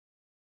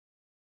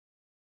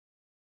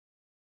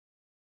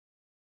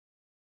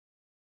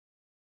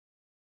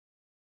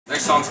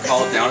Next song's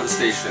called Down at the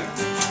Station.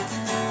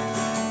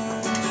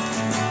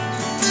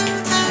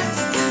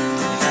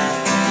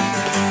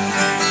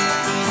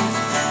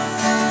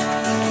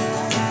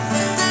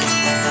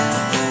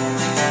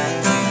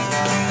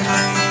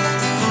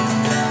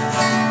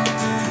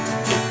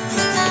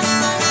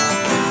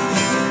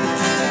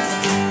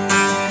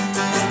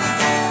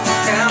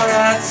 Down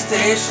at the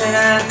station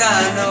and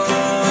I know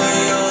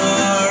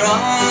you're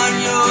on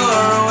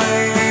your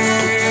way.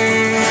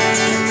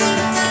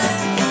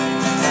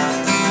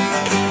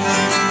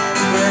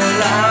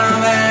 Well,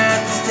 I'm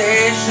at the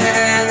station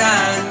and I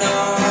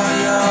know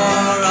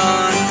you're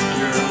on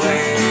your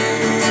way.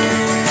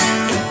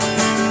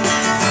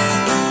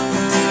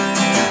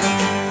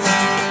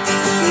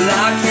 Well,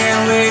 I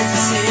can't wait to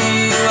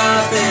see you.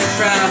 I've been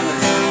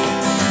traveling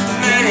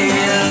many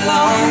a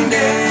long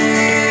day.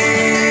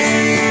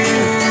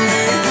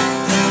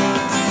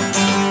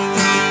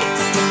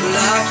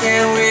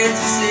 Can't wait to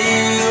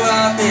see you.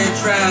 I've been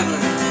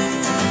traveling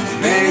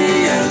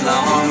many a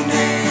long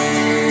day.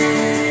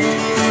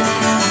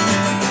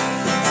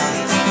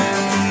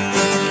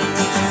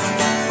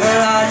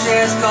 Well, I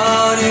just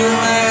called you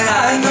and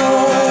I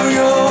know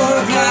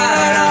you're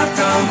glad I've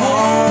come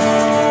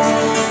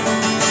home.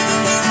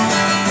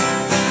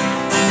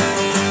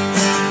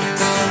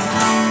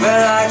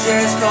 Well, I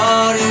just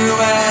called you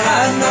and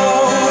I know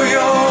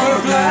you're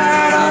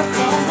glad I've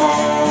come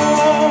home.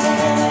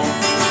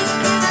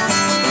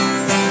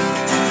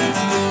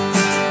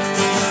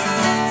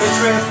 The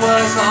trip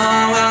was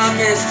long, I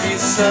missed you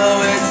so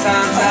at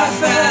times I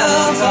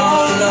felt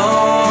all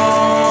alone.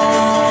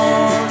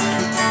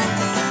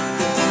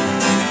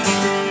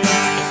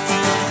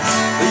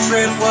 The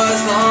trip was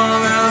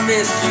long, I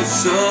missed you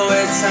so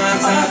at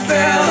times I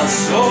felt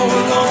so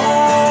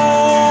alone.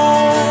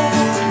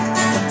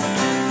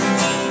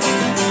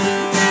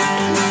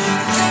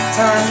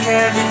 Times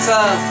can be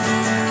tough,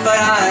 but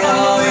I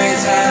always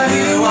have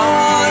you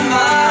on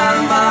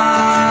my mind.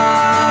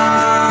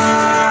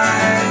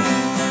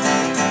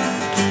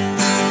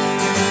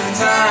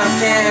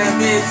 Can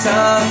be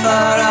tough,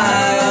 but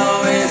I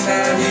always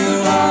have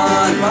you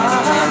on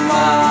my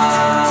mind.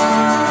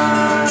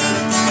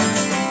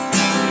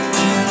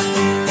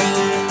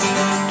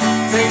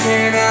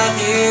 Thinking of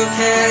you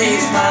can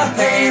ease my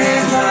pain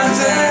in times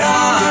that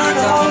aren't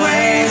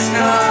always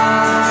nice.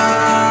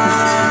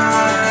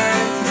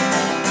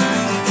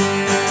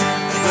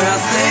 Well,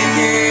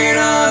 thinking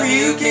of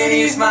you can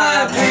ease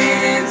my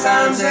pain in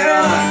times that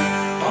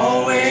aren't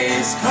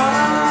always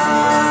kind.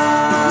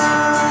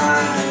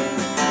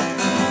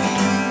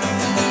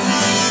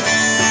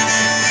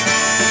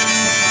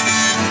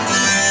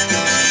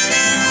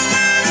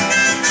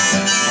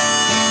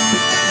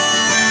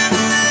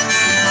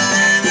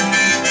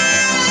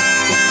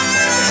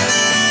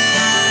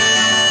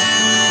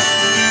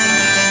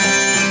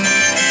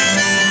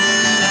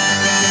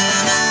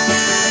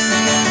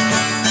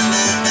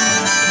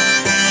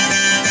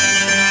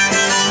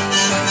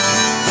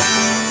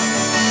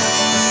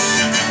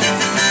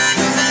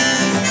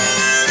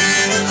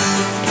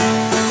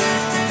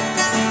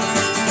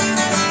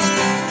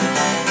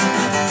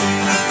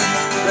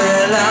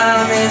 I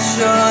miss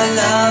your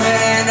love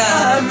and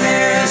I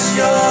miss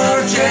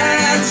your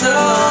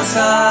gentle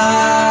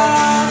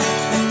touch.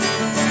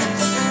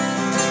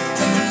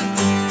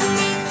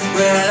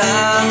 Well,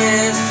 I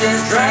miss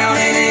just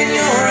drowning in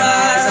your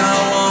eyes. I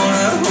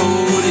wanna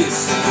hold you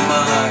so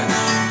much.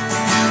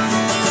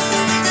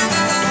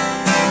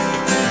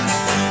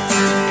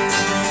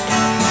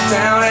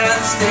 Down at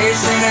the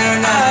station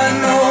and I